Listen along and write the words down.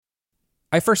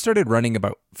I first started running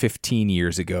about 15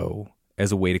 years ago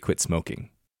as a way to quit smoking.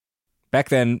 Back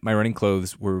then, my running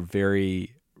clothes were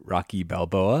very Rocky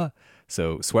Balboa,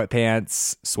 so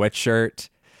sweatpants, sweatshirt.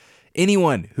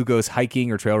 Anyone who goes hiking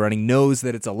or trail running knows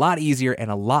that it's a lot easier and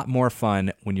a lot more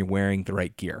fun when you're wearing the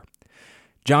right gear.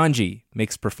 Janji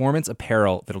makes performance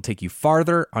apparel that'll take you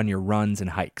farther on your runs and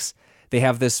hikes. They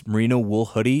have this merino wool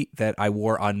hoodie that I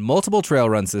wore on multiple trail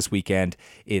runs this weekend.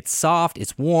 It's soft,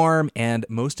 it's warm, and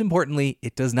most importantly,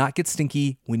 it does not get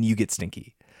stinky when you get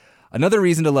stinky. Another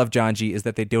reason to love Janji is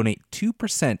that they donate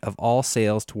 2% of all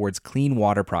sales towards clean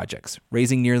water projects,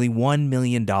 raising nearly $1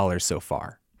 million so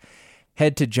far.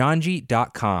 Head to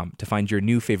janji.com to find your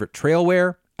new favorite trail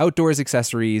wear, outdoors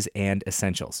accessories, and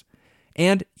essentials.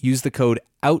 And use the code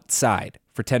OUTSIDE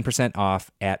for 10%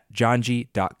 off at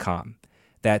janji.com.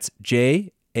 That's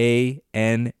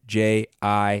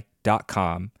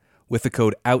JANJI.com with the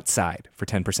code OUTSIDE for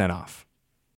 10% off.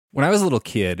 When I was a little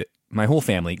kid, my whole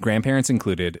family, grandparents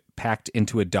included, packed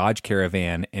into a Dodge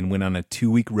Caravan and went on a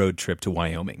 2-week road trip to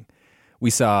Wyoming. We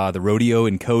saw the rodeo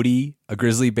in Cody, a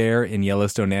grizzly bear in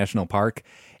Yellowstone National Park,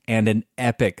 and an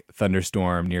epic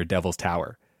thunderstorm near Devil's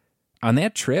Tower. On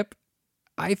that trip,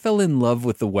 I fell in love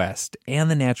with the West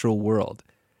and the natural world.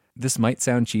 This might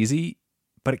sound cheesy,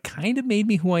 but it kind of made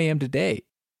me who I am today.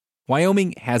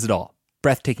 Wyoming has it all.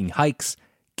 Breathtaking hikes,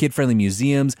 kid-friendly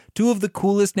museums, 2 of the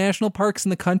coolest national parks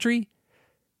in the country.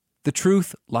 The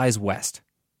truth lies west.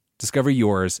 Discover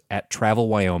yours at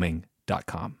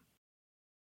travelwyoming.com.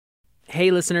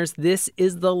 Hey listeners, this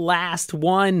is the last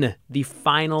one, the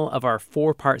final of our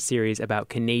 4-part series about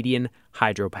Canadian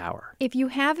hydropower. If you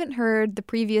haven't heard the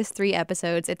previous 3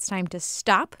 episodes, it's time to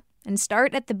stop and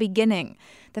start at the beginning.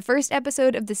 The first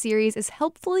episode of the series is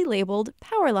helpfully labeled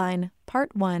Powerline,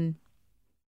 Part 1.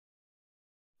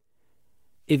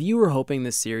 If you were hoping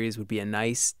this series would be a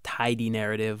nice, tidy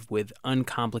narrative with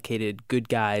uncomplicated good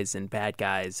guys and bad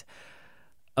guys,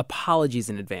 apologies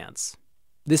in advance.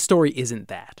 This story isn't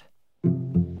that.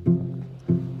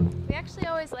 We actually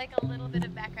always like a little bit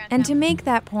of background. And to make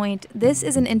that point, this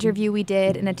is an interview we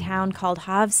did in a town called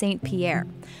Havre-Saint-Pierre,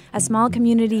 a small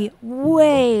community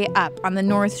way up on the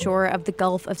north shore of the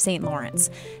Gulf of St. Lawrence.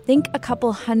 Think a couple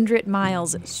 100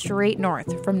 miles straight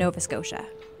north from Nova Scotia.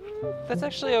 That's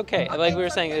actually okay. Like we were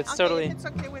saying, it's totally... It's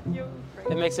okay with you.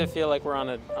 It makes it feel like we're on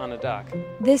a dock.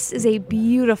 This is a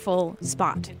beautiful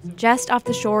spot. Just off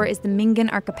the shore is the Mingan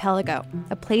Archipelago,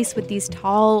 a place with these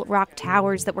tall rock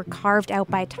towers that were carved out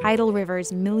by tidal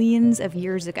rivers millions of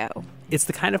years ago. It's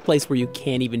the kind of place where you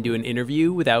can't even do an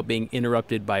interview without being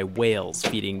interrupted by whales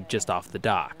feeding just off the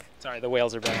dock. Sorry, the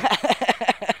whales are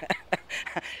back.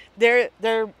 They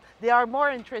are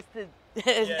more interesting,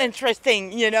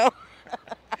 you know.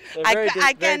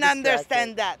 I can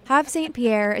understand that.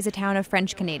 Havre-Saint-Pierre is a town of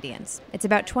French Canadians. It's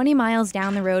about 20 miles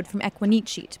down the road from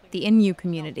Equanichit, the Innu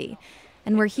community.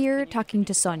 And we're here talking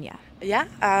to Sonia. Yeah,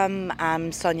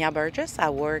 I'm Sonia Burgess. I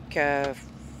work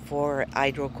for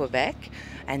Hydro-Quebec.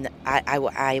 And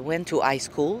I went to high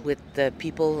school with the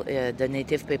people, the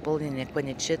native people in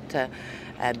Equanichit,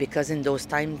 because in those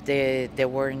times there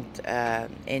weren't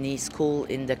any school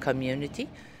in the community.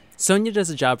 Sonia does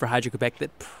a job for Hydro-Quebec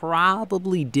that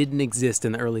probably didn't exist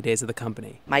in the early days of the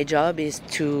company. My job is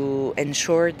to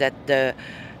ensure that the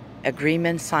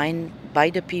agreement signed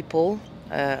by the people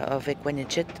of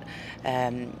Equanichit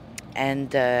and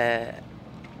the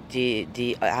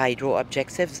hydro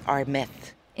objectives are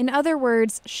met. In other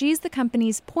words, she's the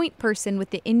company's point person with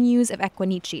the Innus of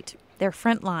Equanichit, their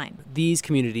front line. These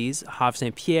communities,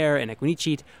 Havre-Saint-Pierre and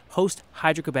Equanichit, host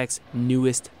Hydro-Quebec's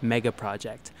newest mega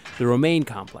project, the Romaine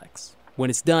Complex. When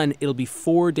it's done, it'll be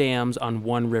 4 dams on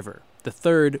one river. The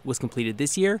 3rd was completed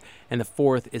this year, and the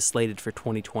 4th is slated for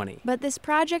 2020. But this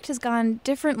project has gone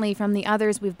differently from the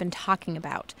others we've been talking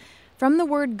about. From the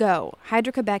word go,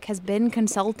 Hydro-Quebec has been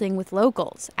consulting with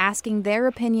locals, asking their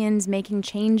opinions, making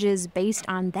changes based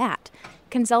on that.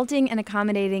 Consulting and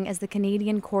accommodating as the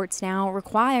Canadian courts now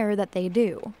require that they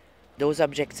do. Those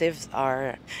objectives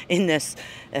are in this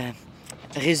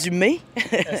résumé,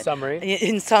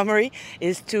 in summary,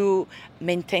 is to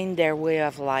maintain their way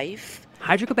of life.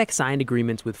 Hydro-Quebec signed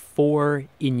agreements with 4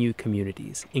 Innu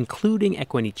communities, including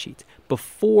Equanichit,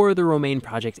 before the Romaine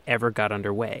project ever got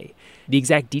underway. The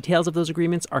exact details of those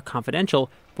agreements are confidential,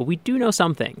 but we do know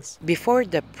some things. Before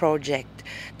the project,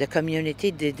 the community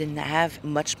didn't have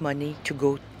much money to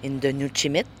go in the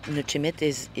Nuchimit. Nuchimit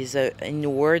is a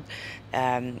Innu word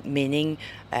meaning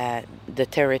the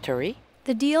territory.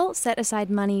 The deal set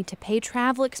aside money to pay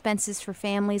travel expenses for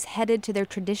families headed to their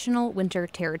traditional winter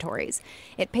territories.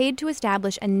 It paid to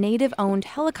establish a Native-owned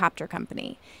helicopter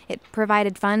company. It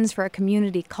provided funds for a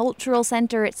community cultural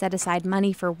center. It set aside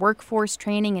money for workforce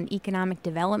training and economic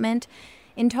development.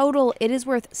 In total, it is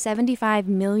worth $75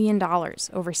 million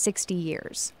over 60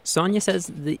 years. Sonia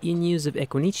says the Inuits of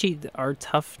Equinichi are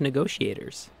tough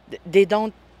negotiators. They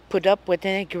don't put up with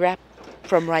any crap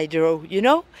from Hydro, you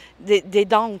know? They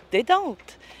don't.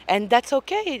 And that's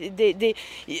okay. They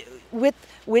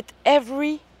with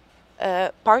every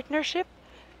partnership,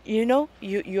 you know,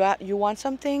 you want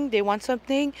something, they want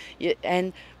something,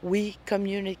 and we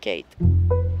communicate.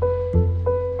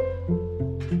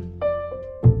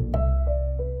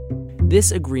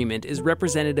 This agreement is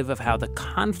representative of how the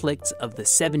conflicts of the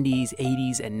 70s,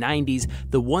 80s, and 90s,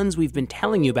 the ones we've been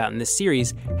telling you about in this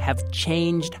series, have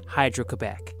changed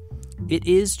Hydro-Quebec. It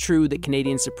is true that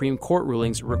Canadian Supreme Court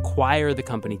rulings require the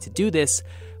company to do this,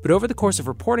 but over the course of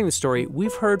reporting the story,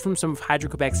 we've heard from some of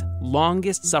Hydro-Quebec's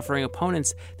longest-suffering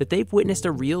opponents that they've witnessed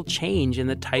a real change in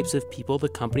the types of people the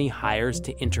company hires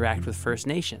to interact with First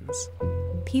Nations.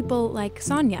 People like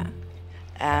Sonia.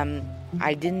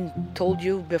 I didn't told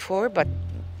you before, but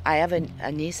I have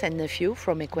a niece and nephew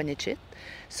from Equinichit.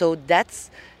 So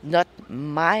that's not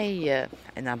my,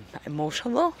 and I'm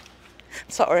emotional,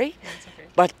 sorry,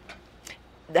 but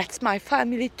that's my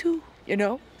family too, you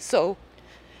know. So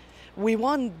we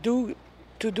want to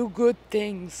do good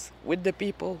things with the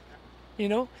people, you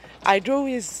know. Hydro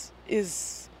is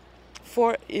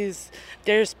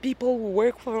there's people who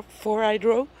work for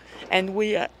Hydro, and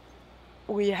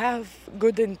we have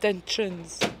good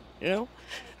intentions, you know,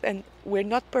 and we're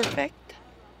not perfect,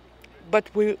 but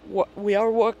we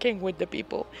are working with the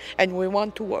people, and we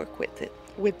want to work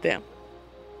with them.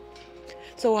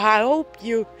 So I hope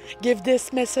you give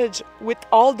this message with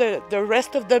all the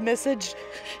rest of the message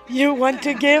you want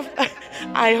to give.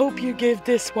 I hope you give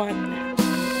this one.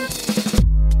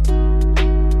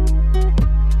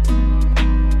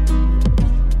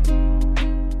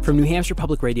 From New Hampshire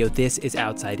Public Radio, this is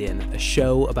Outside In, a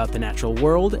show about the natural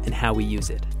world and how we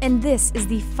use it. And this is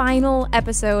the final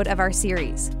episode of our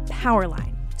series,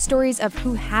 Powerline. Stories of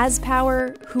who has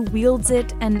power, who wields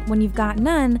it, and when you've got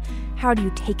none, how do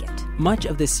you take it? Much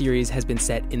of this series has been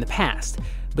set in the past,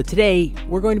 but today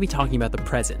we're going to be talking about the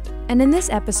present. And in this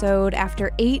episode,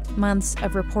 after 8 months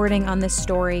of reporting on this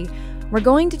story, we're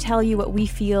going to tell you what we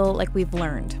feel like we've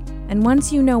learned. And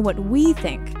once you know what we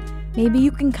think, maybe you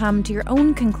can come to your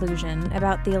own conclusion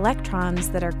about the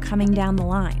electrons that are coming down the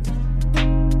line.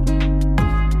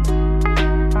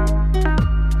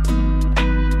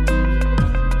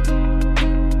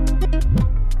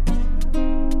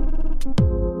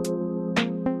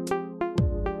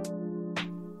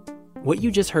 What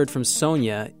you just heard from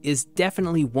Sonia is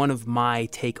definitely one of my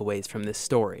takeaways from this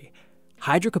story.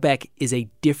 Hydro-Quebec is a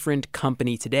different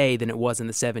company today than it was in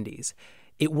the 70s.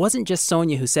 It wasn't just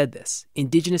Sonia who said this.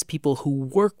 Indigenous people who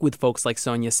work with folks like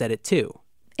Sonia said it too.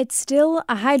 It's still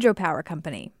a hydropower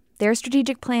company. Their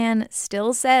strategic plan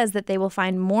still says that they will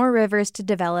find more rivers to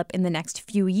develop in the next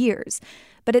few years.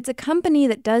 But it's a company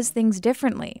that does things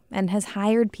differently and has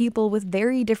hired people with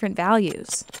very different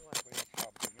values.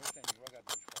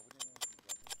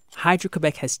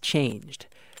 Hydro-Quebec has changed,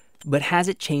 but has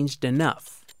it changed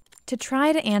enough? To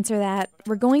try to answer that,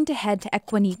 we're going to head to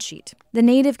Equinichit, the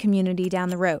native community down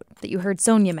the road that you heard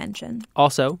Sonia mention.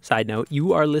 Also, side note,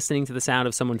 you are listening to the sound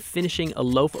of someone finishing a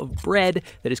loaf of bread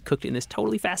that is cooked in this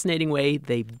totally fascinating way.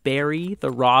 They bury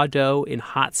the raw dough in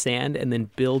hot sand and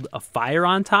then build a fire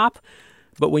on top.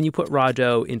 But when you put raw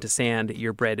dough into sand,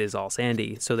 your bread is all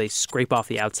sandy, so they scrape off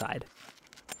the outside.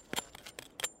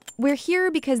 We're here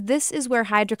because this is where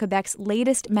Hydro-Quebec's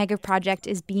latest mega project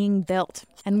is being built,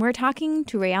 and we're talking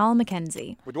to Réal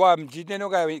Mackenzie.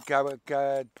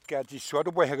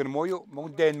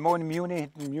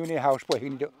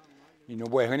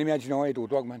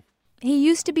 He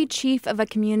used to be chief of a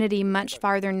community much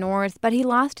farther north, but he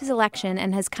lost his election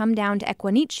and has come down to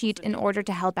Equinichit in order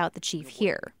to help out the chief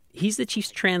here. He's the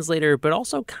chief's translator, but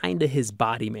also kind of his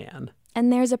body man. And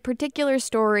there's a particular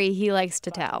story he likes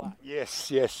to tell. Yes.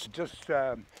 Just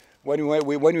when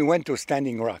we went to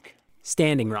Standing Rock.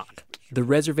 Standing Rock, the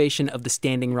reservation of the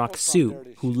Standing Rock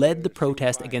Sioux, who led the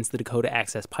protest against the Dakota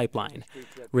Access Pipeline.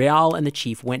 Réal and the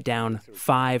chief went down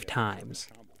 5 times.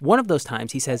 One of those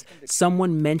times, he says,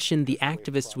 someone mentioned the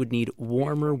activists would need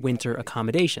warmer winter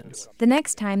accommodations. The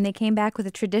next time, they came back with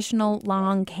a traditional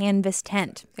long canvas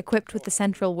tent, equipped with the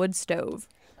central wood stove.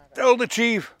 Tell the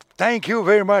chief Thank you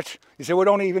very much. He said, we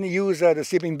don't even use the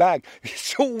sleeping bag.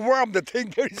 It's so warm, the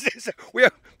thing. We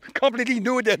are completely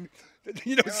nude and,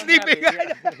 sleeping.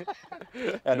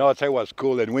 And outside was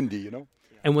cool and windy,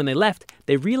 And when they left,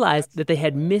 they realized that they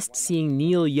had missed seeing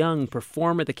Neil Young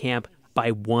perform at the camp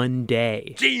by one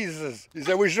day. Jesus! He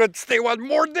said, we should stay one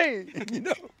more day,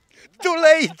 Too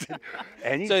late.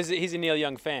 And So he's a Neil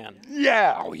Young fan.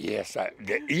 Yeah, oh yes.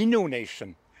 The Innu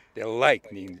Nation, they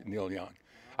like Neil Young.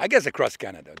 I guess across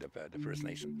Canada, the First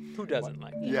Nation. Who doesn't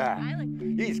like him? Yeah,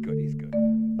 he's good.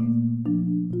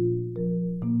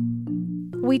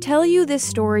 We tell you this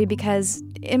story because,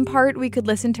 in part, we could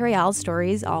listen to Réal's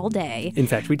stories all day. In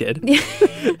fact, we did.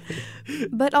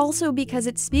 But also because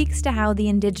it speaks to how the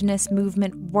Indigenous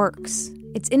movement works.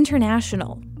 It's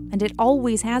international, and it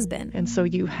always has been. And so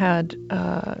you had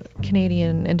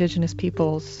Canadian Indigenous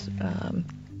peoples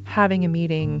having a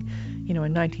meeting, in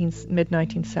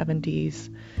mid-1970s,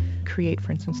 create,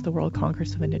 for instance, the World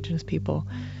Congress of Indigenous People.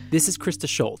 This is Krista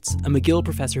Schultz, a McGill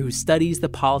professor who studies the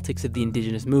politics of the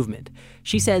Indigenous movement.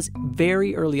 She says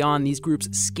very early on, these groups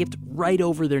skipped right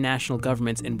over their national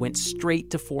governments and went straight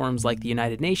to forums like the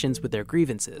United Nations with their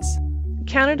grievances.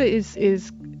 Canada is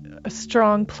a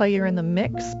strong player in the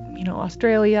mix.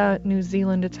 Australia, New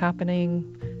Zealand, it's happening.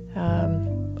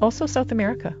 Also South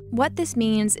America. What this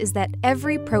means is that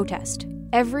every protest,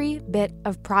 every bit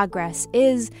of progress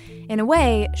is, in a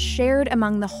way, shared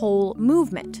among the whole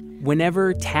movement.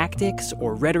 Whenever tactics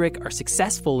or rhetoric are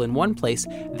successful in one place,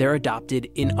 they're adopted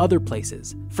in other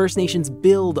places. First Nations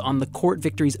build on the court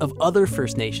victories of other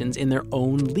First Nations in their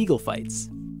own legal fights.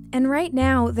 And right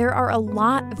now, there are a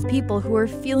lot of people who are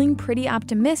feeling pretty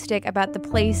optimistic about the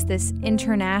place this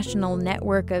international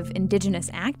network of Indigenous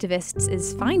activists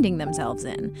is finding themselves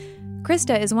in.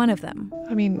 Krista is one of them.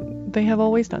 I mean, they have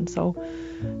always done so.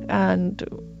 And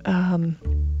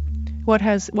what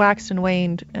has waxed and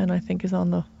waned, and I think is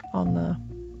on the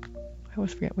I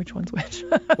always forget which one's which.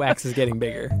 Wax is getting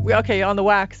bigger. Okay, on the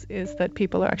wax is that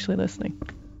people are actually listening.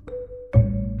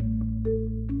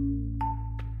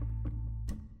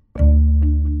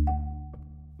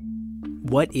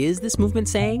 What is this movement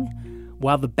saying?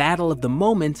 While the battle of the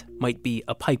moment might be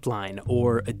a pipeline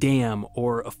or a dam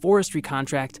or a forestry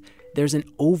contract, there's an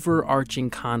overarching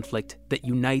conflict that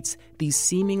unites these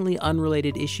seemingly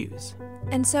unrelated issues.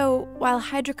 And so, while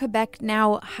Hydro-Quebec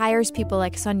now hires people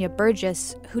like Sonia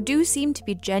Burgess, who do seem to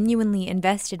be genuinely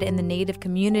invested in the Native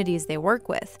communities they work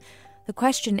with, the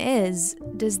question is,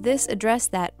 does this address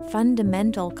that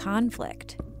fundamental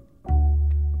conflict?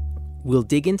 We'll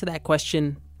dig into that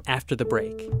question after the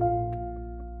break.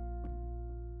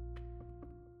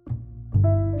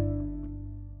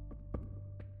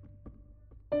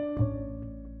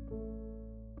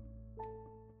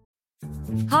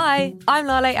 Hi, I'm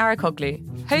Lale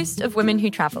Arakoglu, host of Women Who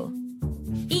Travel.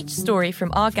 Each story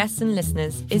from our guests and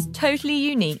listeners is totally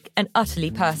unique and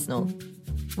utterly personal.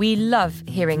 We love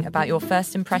hearing about your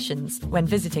first impressions when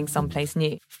visiting someplace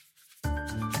new.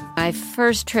 My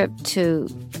first trip to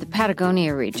the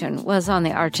Patagonia region was on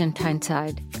the Argentine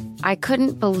side. I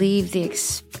couldn't believe the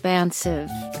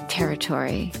expansive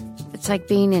territory. It's like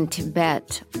being in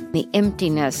Tibet. The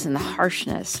emptiness and the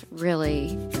harshness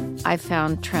really, I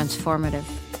found transformative.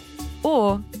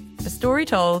 Or a story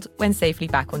told when safely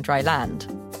back on dry land.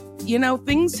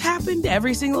 Things happened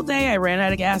every single day. I ran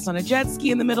out of gas on a jet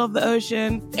ski in the middle of the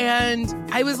ocean. And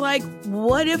I was like,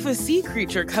 what if a sea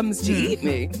creature comes to eat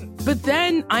me? But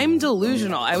then I'm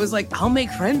delusional. I was like, I'll make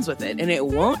friends with it and it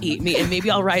won't eat me. And maybe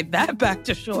I'll ride that back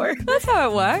to shore. That's how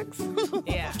it works.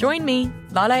 Yeah. Join me,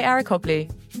 Lale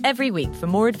Arakoglu, every week for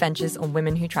more adventures on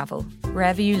Women Who Travel,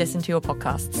 wherever you listen to your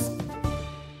podcasts.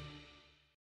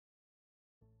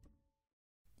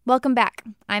 Welcome back.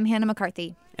 I'm Hannah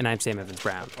McCarthy. And I'm Sam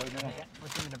Evans-Brown.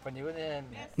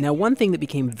 Now, one thing that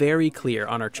became very clear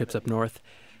on our trips up north,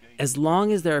 as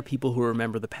long as there are people who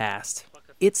remember the past,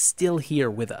 it's still here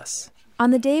with us.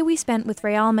 On the day we spent with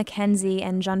Réal Mackenzie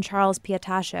and Jean-Charles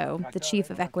Piatacho, the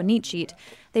chief of Equinichit,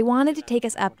 they wanted to take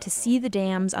us up to see the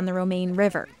dams on the Romaine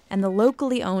River and the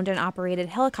locally owned and operated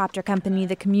helicopter company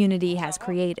the community has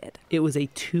created. It was a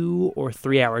 2 or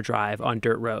 3 hour drive on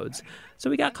dirt roads, so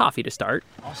we got coffee to start.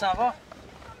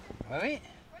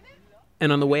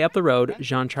 And on the way up the road,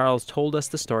 Jean-Charles told us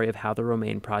the story of how the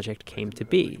Romaine project came to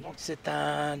be.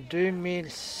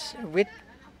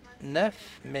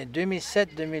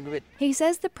 He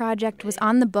says the project was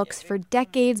on the books for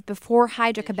decades before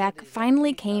Hydro-Quebec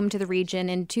finally came to the region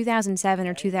in 2007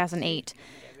 or 2008.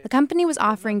 The company was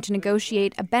offering to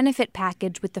negotiate a benefit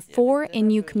package with the 4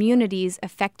 Innu communities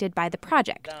affected by the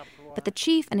project. but the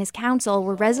chief and his council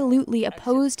were resolutely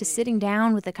opposed to sitting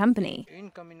down with the company.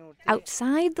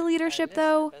 Outside the leadership,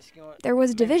 though, there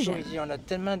was division.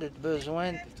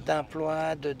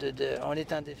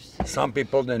 Some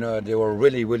people, they were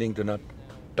really willing to not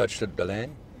touch the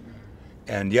land,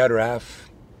 and the other half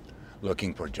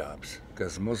looking for jobs,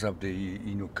 because most of the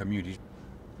Innu communities,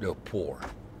 they're poor.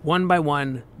 One by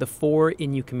one, the 4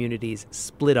 Innu communities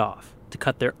split off to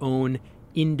cut their own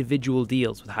individual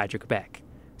deals with Hydro-Quebec.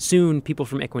 Soon, people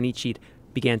from Equanichit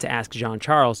began to ask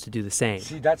Jean-Charles to do the same.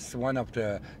 See, that's one of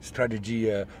the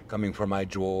strategy coming from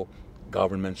hydro,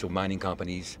 governments or mining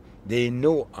companies. They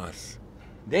know us.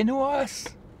 They know us.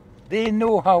 They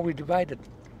know how we divided.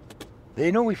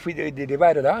 They know if they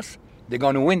divided us, they're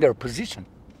going to win their position.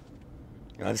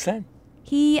 You understand?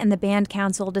 He and the band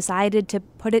council decided to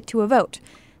put it to a vote.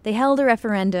 They held a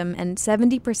referendum, and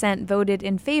 70% voted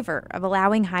in favor of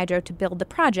allowing Hydro to build the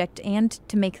project and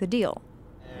to make the deal.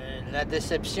 La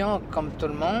déception, comme tout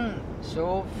le monde,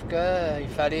 sauf qu'il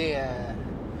fallait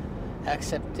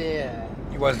accepter.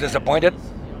 He was disappointed,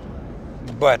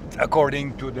 but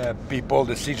according to the people's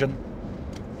decision,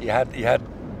 he had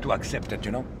to accept it,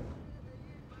 you know.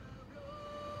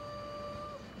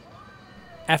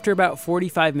 After about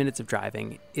 45 minutes of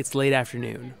driving, it's late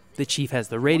afternoon. The chief has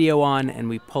the radio on, and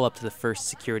we pull up to the first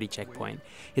security checkpoint.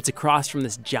 It's across from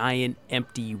this giant,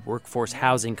 empty workforce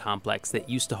housing complex that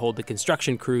used to hold the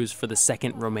construction crews for the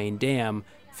second Romaine Dam,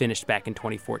 finished back in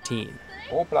 2014.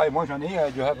 You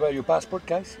have your passport,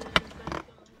 guys?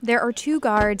 There are 2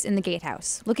 guards in the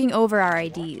gatehouse, looking over our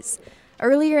IDs.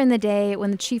 Earlier in the day,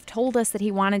 when the chief told us that he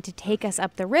wanted to take us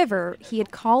up the river, he had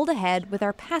called ahead with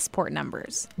our passport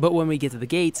numbers. But when we get to the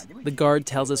gate, the guard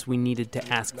tells us we needed to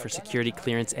ask for security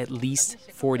clearance at least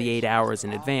 48 hours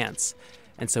in advance,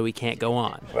 and so we can't go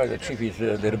on. Well, the chief is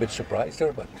a little bit surprised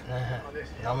there, but...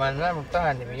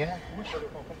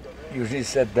 Usually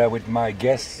said that with my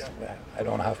guests, I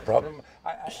don't have problem.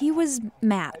 He was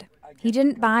mad. He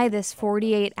didn't buy this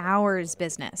 48 hours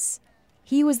business.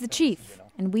 He was the chief,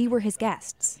 and we were his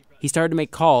guests. He started to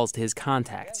make calls to his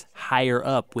contacts higher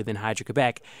up within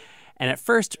Hydro-Quebec, and at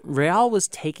first, Réal was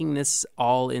taking this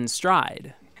all in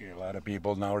stride. Okay, a lot of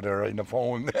people now they're in the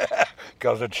phone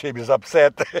because the chief is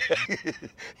upset.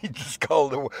 He just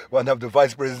called one of the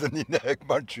vice presidents in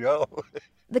Montreal.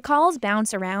 The calls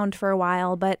bounce around for a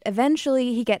while, but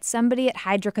eventually he gets somebody at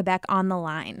Hydro-Quebec on the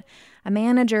line, a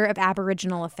manager of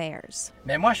Aboriginal affairs.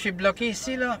 Mais moi, je suis bloqué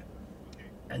ici, là.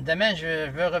 Demain,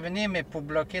 je veux revenir, mais pour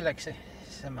bloquer l'accès.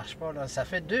 Ça marche pas, là. Ça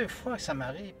fait 2 fois que ça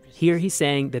m'arrive. Here he's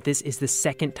saying that this is the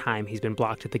second time he's been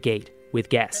blocked at the gate with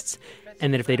guests,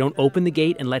 and that if they don't open the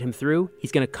gate and let him through,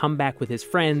 he's going to come back with his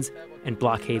friends and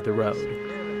blockade the road.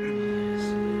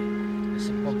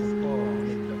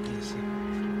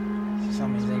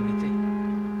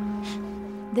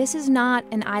 This is not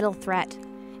an idle threat.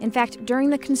 In fact, during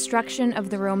the construction of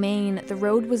the Romaine, the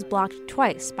road was blocked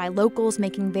twice by locals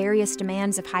making various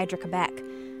demands of Hydro-Quebec.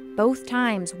 Both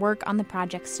times, work on the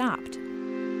project stopped.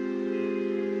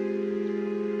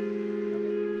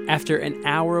 After an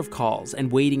hour of calls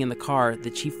and waiting in the car, the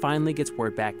chief finally gets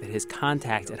word back that his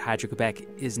contact at Hydro-Quebec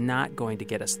is not going to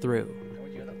get us through.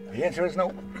 The answer is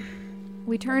no.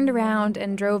 We turned around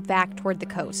and drove back toward the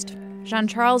coast.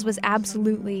 Jean-Charles was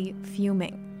absolutely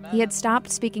fuming. He had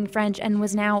stopped speaking French and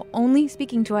was now only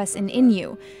speaking to us in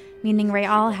Innu, meaning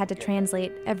Réal had to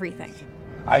translate everything.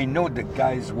 I know the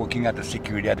guys working at the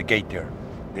security at the gate there.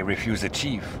 They refuse the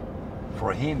chief.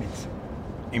 For him, it's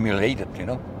humiliated, you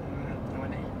know?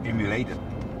 Humiliated.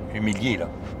 Humilié, là.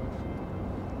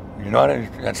 You know,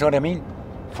 that's what I mean?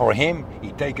 For him,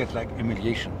 he take it like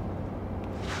humiliation.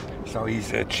 So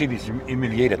his chief is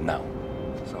humiliated now.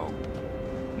 So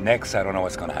next, I don't know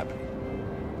what's going to happen.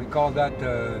 We call that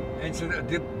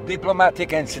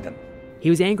diplomatic incident. He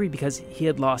was angry because he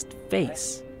had lost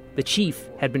face. The chief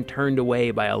had been turned away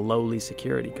by a lowly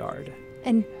security guard.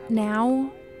 And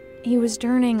now he was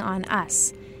turning on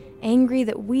us, angry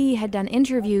that we had done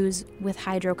interviews with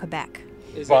Hydro-Quebec.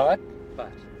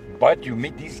 But you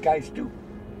meet these guys too.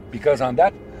 Because on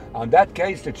that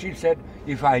case, the chief said,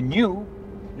 if I knew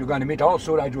you're going to meet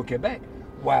also Hydro-Quebec,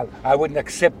 well, I wouldn't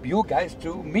accept you guys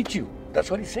to meet you.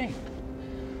 That's what he's saying.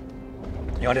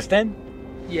 You understand?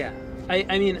 Yeah. I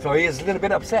mean... So he is a little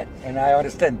bit upset, and I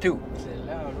understand too.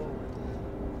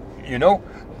 You know,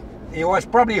 he was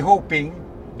probably hoping,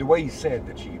 the way he said,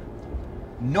 the chief,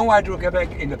 no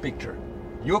Hydro-Quebec in the picture.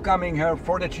 You're coming here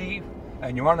for the chief,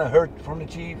 and you want to hear from the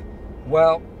chief,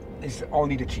 well, it's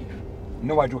only the chief.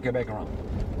 No Hydro-Quebec around.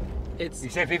 He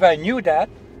said, if I knew that,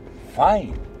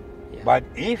 fine. Yeah. But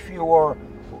if you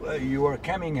were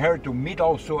coming here to meet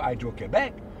also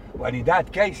Hydro-Quebec, well, in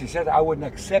that case, he said, I wouldn't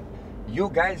accept you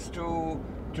guys to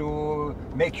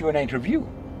make you an interview.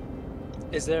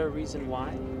 Is there a reason why?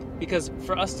 Because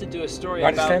for us to do a story You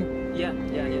about... understand? Yeah.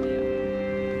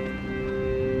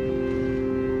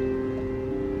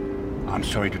 I'm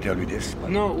sorry to tell you this, but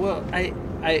No, well,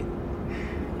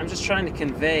 I'm just trying to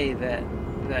convey that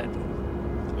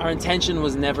our intention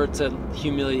was never to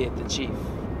humiliate the chief.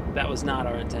 That was not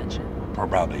our intention.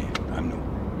 probably I'm no.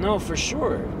 No, for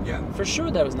sure. Yeah. For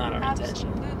sure that was not our intention.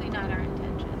 Absolutely not our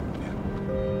intention.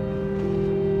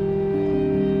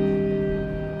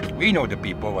 We know the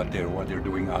people what they're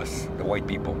doing us, the white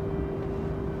people.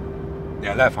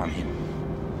 They laugh on him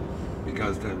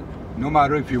because no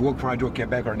matter if you work for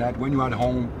Hydro-Quebec or not, when you're at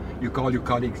home, you call your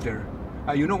colleagues there.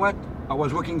 You know what? I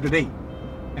was working today,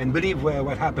 and believe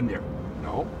what happened there.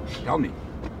 No, tell me.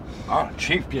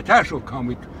 Chief Pietash come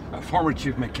with former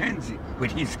Chief Mackenzie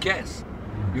with his guests.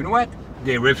 You know what?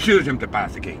 They refused him to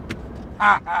pass the gate.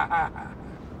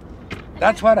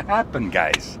 That's what happened,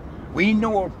 guys. We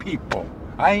know our people.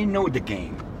 I know the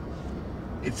game.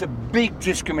 It's a big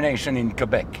discrimination in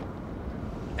Quebec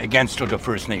against the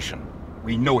First Nation.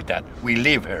 We know that. We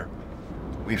live here.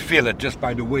 We feel it just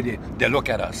by the way they look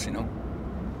at us, you know.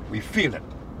 We feel it.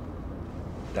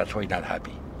 That's why they're not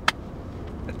happy.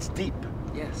 It's deep.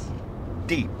 Yes.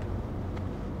 Deep.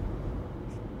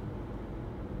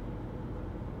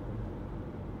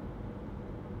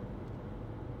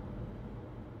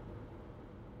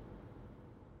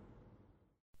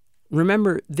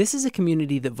 Remember, this is a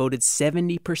community that voted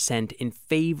 70% in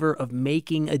favor of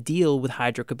making a deal with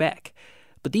Hydro-Quebec.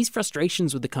 But these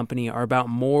frustrations with the company are about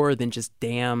more than just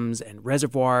dams and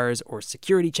reservoirs or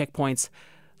security checkpoints.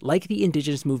 Like the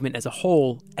Indigenous movement as a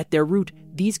whole, at their root,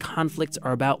 these conflicts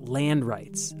are about land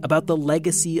rights, about the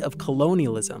legacy of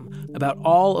colonialism, about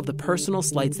all of the personal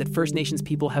slights that First Nations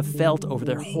people have felt over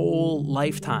their whole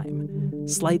lifetime.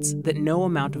 Slights that no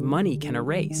amount of money can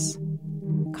erase.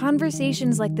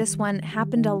 Conversations like this one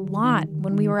happened a lot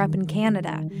when we were up in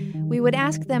Canada. We would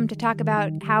ask them to talk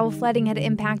about how flooding had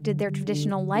impacted their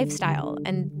traditional lifestyle,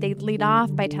 and they'd lead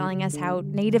off by telling us how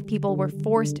Native people were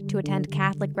forced to attend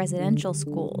Catholic residential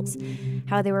schools,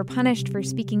 how they were punished for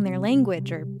speaking their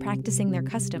language or practicing their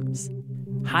customs.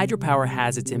 Hydropower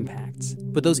has its impacts,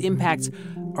 but those impacts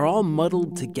are all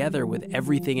muddled together with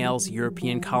everything else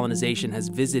European colonization has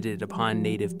visited upon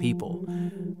Native people.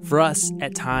 For us,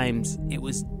 at times, it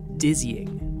was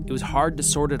dizzying. It was hard to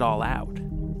sort it all out.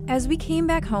 As we came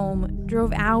back home,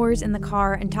 drove hours in the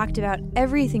car, and talked about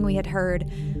everything we had heard,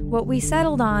 what we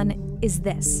settled on is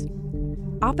this.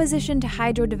 Opposition to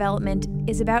hydro development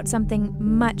is about something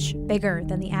much bigger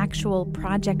than the actual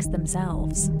projects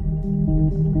themselves.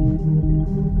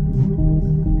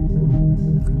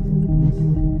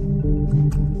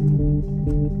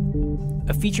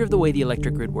 A feature of the way the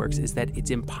electric grid works is that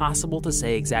it's impossible to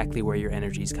say exactly where your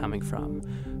energy is coming from.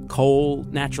 Coal,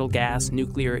 natural gas,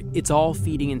 nuclear, it's all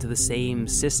feeding into the same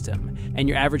system, and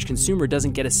your average consumer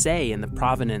doesn't get a say in the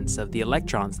provenance of the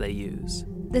electrons they use.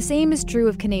 The same is true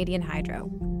of Canadian hydro.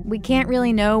 We can't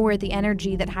really know where the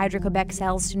energy that Hydro-Quebec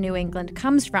sells to New England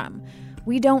comes from.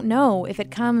 We don't know if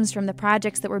it comes from the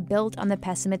projects that were built on the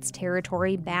Pessimits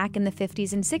territory back in the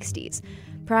 50s and 60s,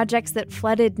 projects that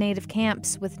flooded Native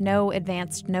camps with no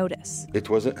advanced notice. It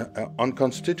was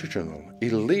unconstitutional,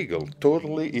 illegal,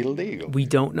 totally illegal. We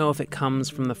don't know if it comes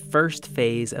from the first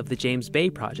phase of the James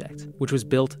Bay project, which was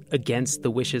built against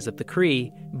the wishes of the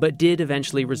Cree, but did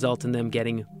eventually result in them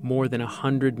getting more than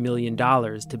 $100 million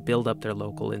to build up their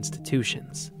local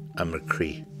institutions. I'm a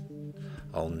Cree.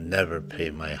 I'll never pay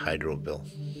my hydro bill.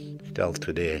 Till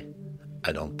today,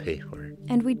 I don't pay for it.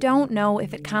 And we don't know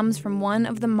if it comes from one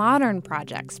of the modern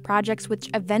projects which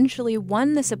eventually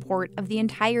won the support of the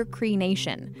entire Cree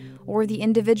Nation, or the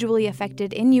individually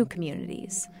affected Innu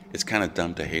communities. It's kind of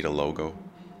dumb to hate a logo,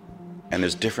 and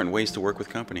there's different ways to work with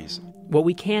companies. What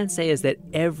we can say is that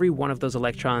every one of those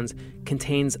electrons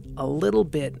contains a little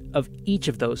bit of each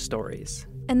of those stories.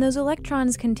 And those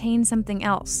electrons contain something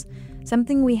else,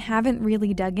 something we haven't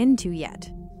really dug into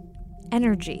yet.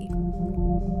 Energy.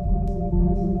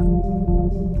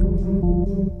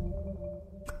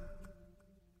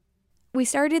 We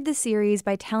started the series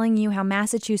by telling you how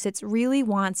Massachusetts really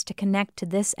wants to connect to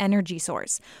this energy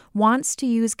source, wants to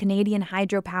use Canadian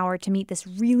hydropower to meet this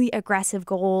really aggressive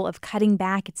goal of cutting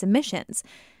back its emissions.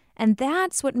 And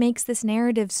that's what makes this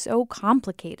narrative so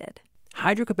complicated.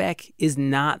 Hydro-Quebec is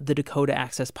not the Dakota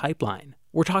Access Pipeline.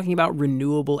 We're talking about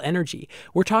renewable energy.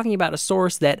 We're talking about a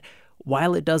source that,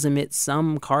 while it does emit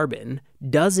some carbon,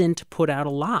 doesn't put out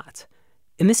a lot.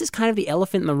 And this is kind of the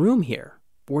elephant in the room here.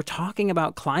 We're talking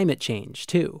about climate change,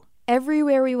 too.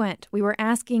 Everywhere we went, we were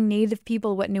asking Native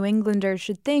people what New Englanders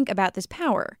should think about this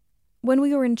power. When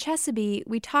we were in Chesapeake,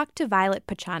 we talked to Violet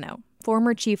Pachano,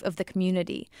 former chief of the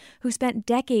community, who spent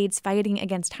decades fighting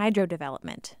against hydro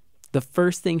development. The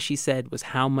first thing she said was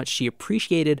how much she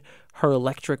appreciated her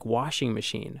electric washing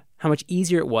machine, how much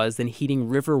easier it was than heating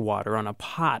river water on a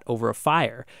pot over a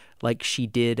fire, like she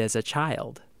did as a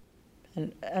child.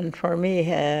 And for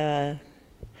me, I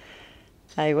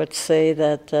would say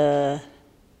that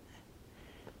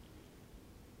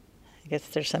I guess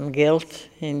there's some guilt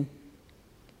in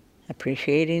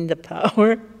appreciating the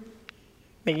power,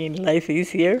 making life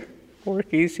easier,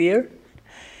 work easier.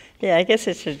 Yeah, I guess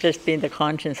it should just be in the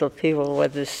conscience of people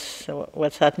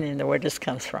what's happening and where this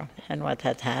comes from and what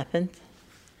had happened.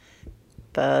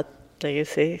 But, like you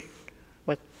say,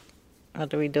 what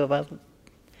do we do about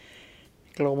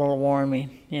global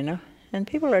warming, you know? And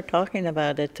people are talking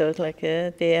about it too, like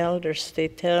the elders, they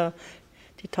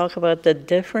talk about the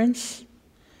difference,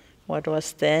 what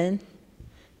was then,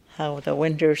 how the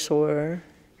winters were,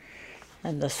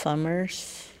 and the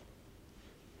summers.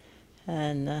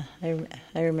 And I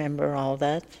remember all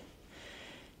that.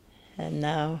 And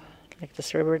now, like,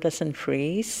 this river doesn't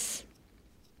freeze.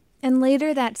 And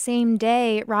later that same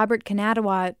day, Robert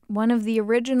Kanatawa, one of the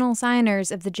original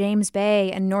signers of the James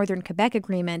Bay and Northern Quebec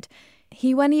Agreement,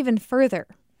 he went even further.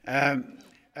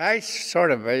 I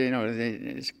sort of,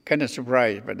 it's kind of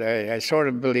surprised, but I sort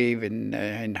of believe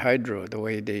in hydro, the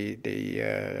way they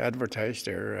advertise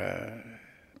their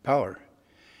power.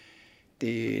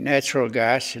 The natural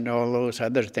gas and all those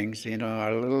other things,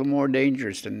 are a little more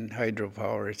dangerous than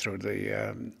hydropower through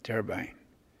the turbine.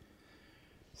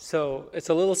 So it's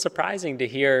a little surprising to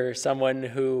hear someone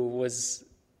who was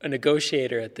a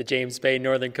negotiator at the James Bay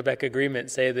Northern Quebec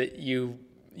Agreement say that you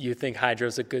think hydro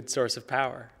is a good source of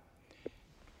power.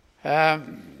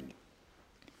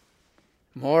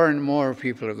 More and more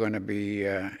people are going to be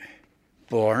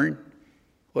born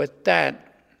with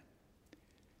that.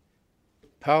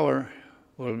 Power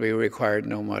will be required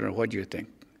no matter what you think.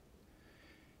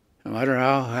 No matter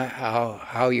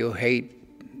how you hate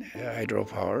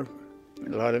hydropower, a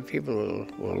lot of people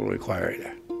will require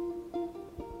that.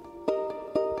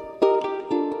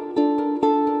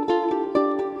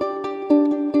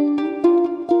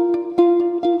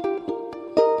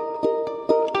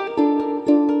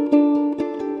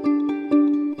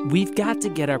 We've got to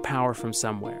get our power from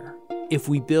somewhere. If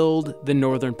we build the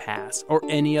Northern Pass or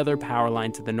any other power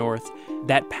line to the north,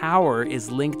 that power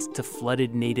is linked to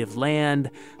flooded native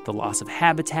land, the loss of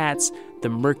habitats, the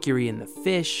mercury in the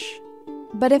fish.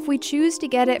 But if we choose to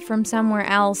get it from somewhere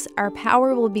else, our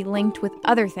power will be linked with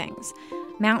other things.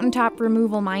 Mountaintop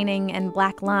removal mining and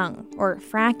black lung, or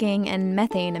fracking and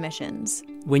methane emissions.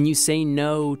 When you say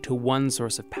no to one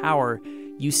source of power,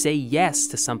 you say yes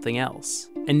to something else.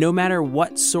 And no matter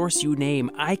what source you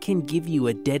name, I can give you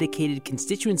a dedicated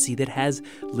constituency that has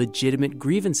legitimate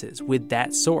grievances with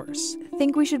that source.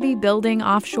 Think we should be building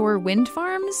offshore wind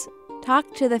farms?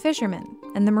 Talk to the fishermen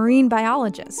and the marine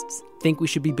biologists. Think we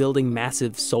should be building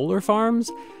massive solar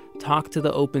farms? Talk to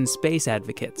the open space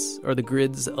advocates or the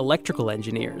grid's electrical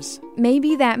engineers.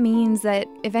 Maybe that means that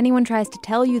if anyone tries to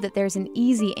tell you that there's an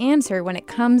easy answer when it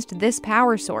comes to this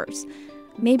power source,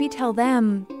 maybe tell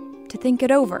them to think it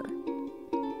over.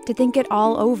 To think it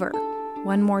all over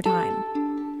one more time.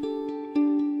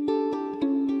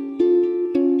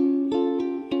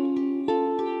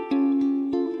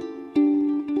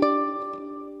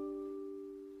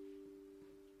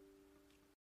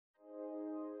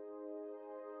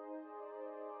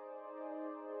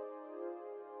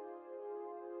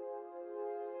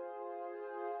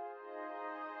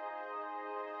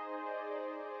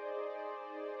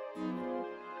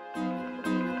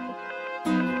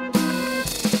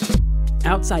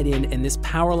 Outside In and this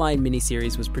Powerline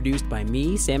miniseries was produced by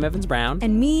me, Sam Evans-Brown.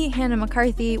 And me, Hannah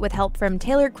McCarthy, with help from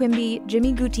Taylor Quimby,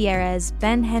 Jimmy Gutierrez,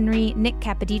 Ben Henry, Nick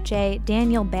Capodice,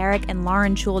 Daniel Barrick, and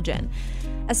Lauren Chuljan.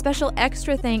 A special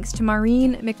extra thanks to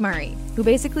Maureen McMurray, who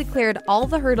basically cleared all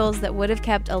the hurdles that would have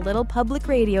kept a little public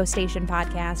radio station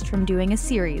podcast from doing a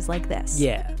series like this.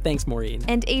 Yeah, thanks, Maureen.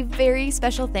 And a very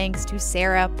special thanks to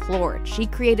Sarah Plord. She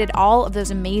created all of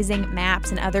those amazing maps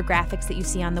and other graphics that you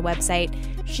see on the website.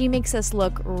 She makes us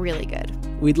look really good.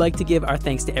 We'd like to give our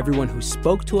thanks to everyone who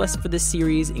spoke to us for this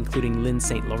series, including Lynn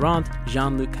St. Laurent,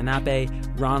 Jean-Luc Canape,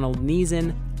 Ronald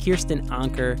Neeson, Kirsten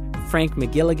Anker, Frank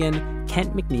McGilligan,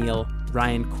 Kent McNeil,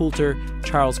 Ryan Coulter,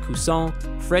 Charles Cousson,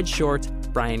 Fred Short,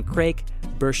 Brian Craik,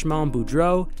 Berchemont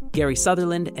Boudreau, Gary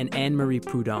Sutherland, and Anne-Marie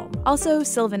Prudhomme. Also,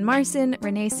 Sylvain Marcin,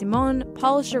 René Simon,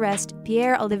 Paul Charest,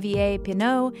 Pierre-Olivier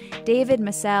Pinault, David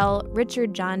Massel,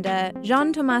 Richard Janda,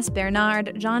 Jean-Thomas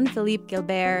Bernard, Jean-Philippe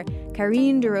Gilbert,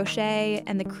 Karine Durocher,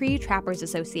 and the Cree Trappers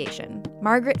Association,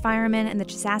 Margaret Fireman and the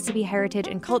Chisasibi Heritage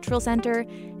and Cultural Center,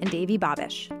 and Davy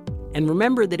Babish. And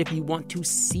remember that if you want to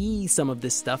see some of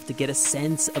this stuff to get a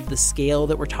sense of the scale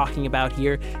that we're talking about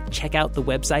here, check out the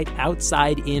website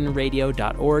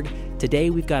outsideinradio.org.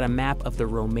 Today we've got a map of the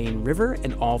Romaine River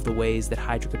and all of the ways that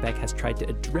Hydro-Quebec has tried to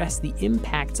address the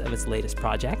impacts of its latest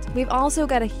project. We've also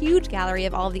got a huge gallery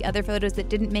of all of the other photos that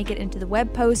didn't make it into the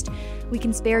web post. We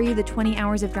can spare you the 20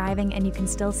 hours of driving and you can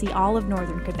still see all of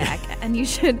northern Quebec. And you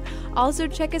should also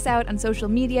check us out on social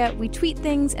media. We tweet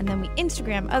things and then we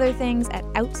Instagram other things at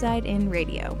Outside In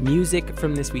Radio. Music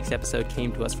from this week's episode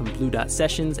came to us from Blue Dot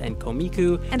Sessions and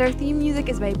Komiku. And our theme music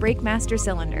is by Breakmaster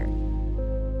Cylinder.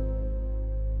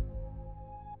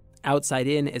 Outside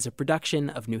In is a production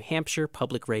of New Hampshire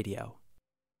Public Radio.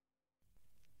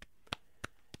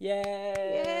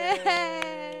 Yay!